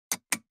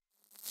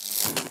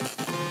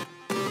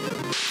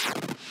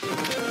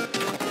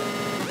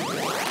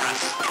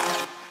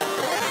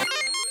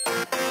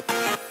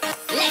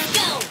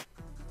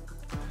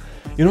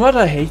You know what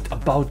I hate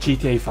about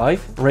GTA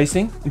 5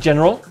 racing in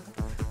general?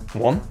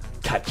 1.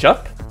 Catch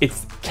up.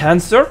 It's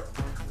cancer.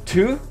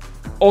 2.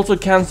 Also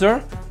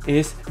cancer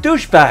is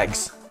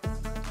douchebags.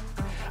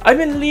 I've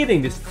been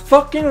leading this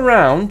fucking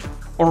round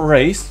or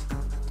race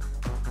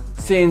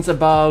since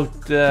about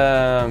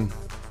 20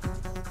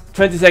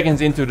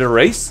 seconds into the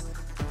race,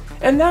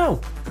 and now,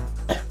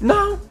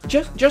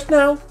 just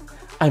now,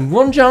 I'm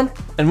one jump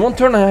and one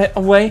turn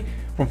away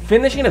from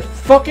finishing the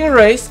fucking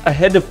race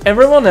ahead of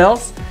everyone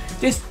else.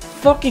 This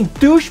fucking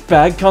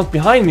douchebag comes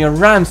behind me and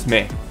rams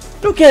me.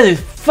 Look at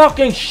this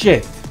fucking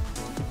shit.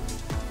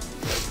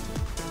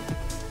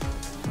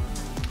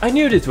 I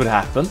knew this would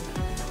happen.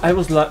 I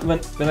was like,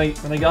 when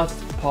I got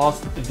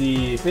past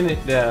the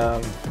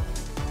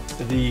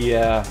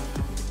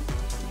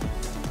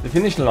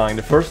finish line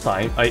the first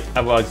time,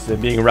 I was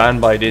being ran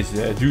by this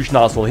douche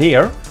nozzle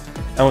here.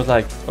 I was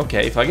like,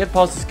 okay, if I get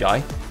past this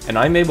guy and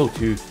I'm able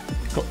to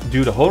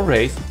do the whole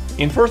race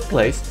in first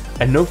place,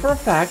 I know for a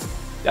fact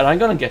that I'm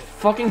gonna get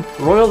fucking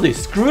royally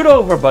screwed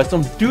over by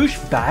some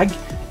douchebag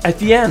at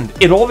the end.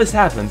 It always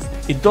happens.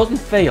 It doesn't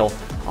fail.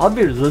 I'll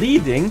be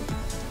leading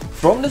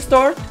from the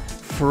start,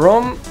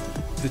 from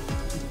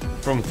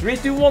 3,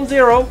 2, 1,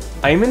 0.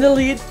 I'm in the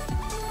lead,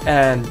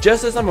 and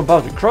just as I'm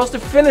about to cross the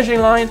finishing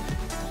line,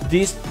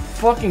 these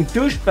fucking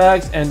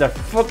douchebags and their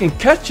fucking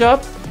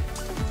catch-up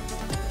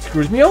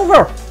screws me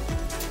over.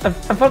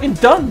 I'm fucking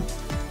done.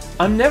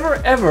 I'm never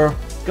ever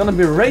gonna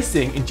be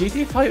racing in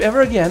GTA 5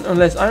 ever again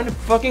unless I'm the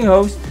fucking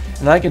host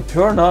and I can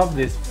turn off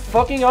this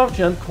fucking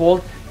option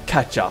called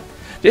catch-up.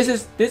 This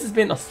has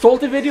been a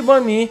salty video by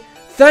me.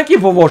 Thank you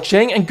for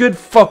watching and good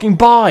fucking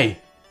bye.